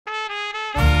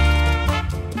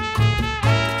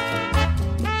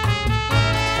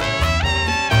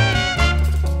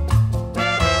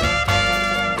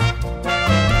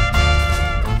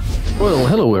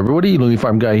Hello everybody, Looney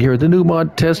Farm Guy here. The new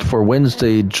mod test for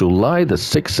Wednesday, July the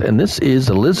 6th, and this is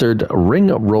a Lizard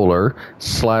RingRoller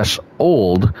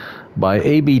 /old by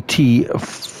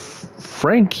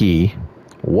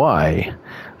ABT-FrankyY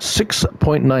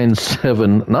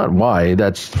 6.97, not Y,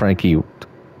 that's Frankie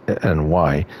and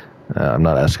Y. I'm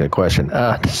not asking a question.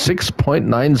 6.97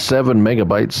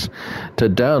 megabytes to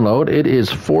download. It is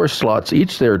 4 slots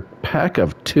each. They're a pack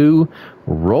of 2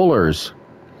 rollers.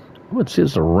 Oh, it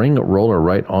says a RingRoller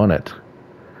right on it.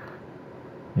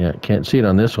 Yeah, can't see it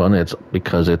on this one. It's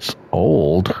because it's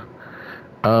old.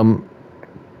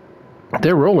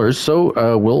 They're rollers,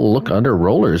 so we'll look under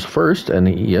rollers first.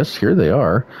 And yes, here they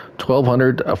are.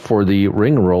 $1,200 for the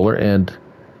RingRoller and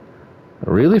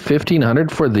really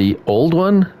 $1,500 for the old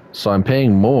one. So I'm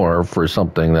paying more for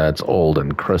something that's old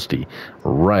and crusty.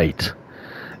 Right.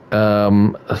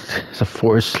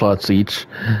 4 slots each.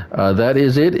 That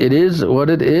is it. It is what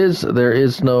it is. There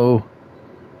is no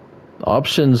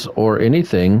options or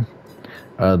anything.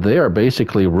 They are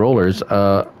basically rollers.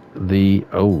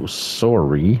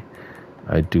 Sorry.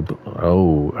 I do.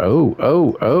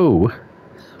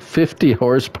 50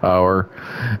 horsepower.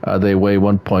 They weigh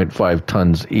 1.5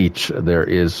 tons each. There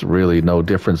is really no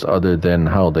difference other than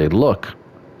how they look.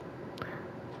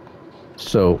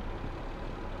 So,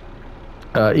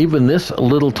 even this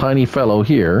little tiny fellow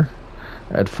here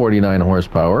at 49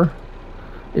 horsepower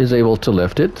is able to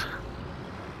lift it.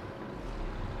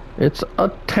 It's a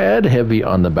tad heavy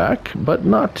on the back, but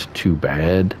not too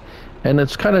bad. And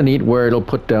it's kind of neat where it'll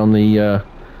put down the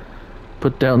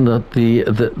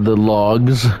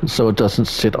logs so it doesn't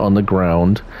sit on the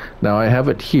ground. Now I have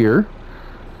it here,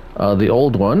 the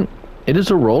old one. It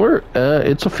is a roller.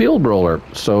 It's a field roller.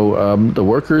 So the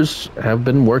workers have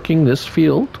been working this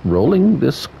field, rolling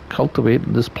this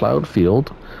plowed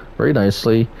field very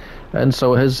nicely. And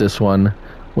so has this one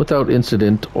without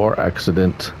incident or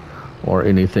accident or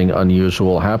anything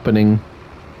unusual happening.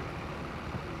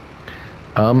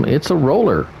 It's a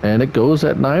roller and it goes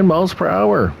at 9 miles per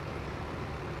hour.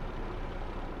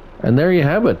 And there you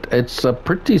have it. It's a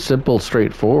pretty simple,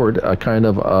 straightforward, a kind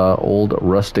of old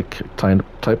rustic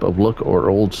type of look or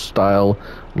old style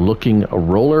looking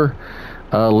roller.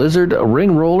 Lizard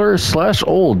RingRoller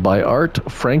 /old by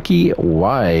FrankyY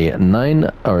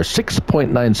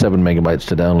 6.97 megabytes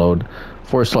to download.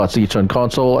 4 slots each on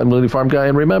console. I'm Looney Farm Guy,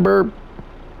 and remember,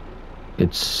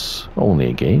 it's only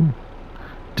a game.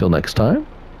 Till next time,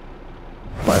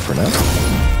 bye for now.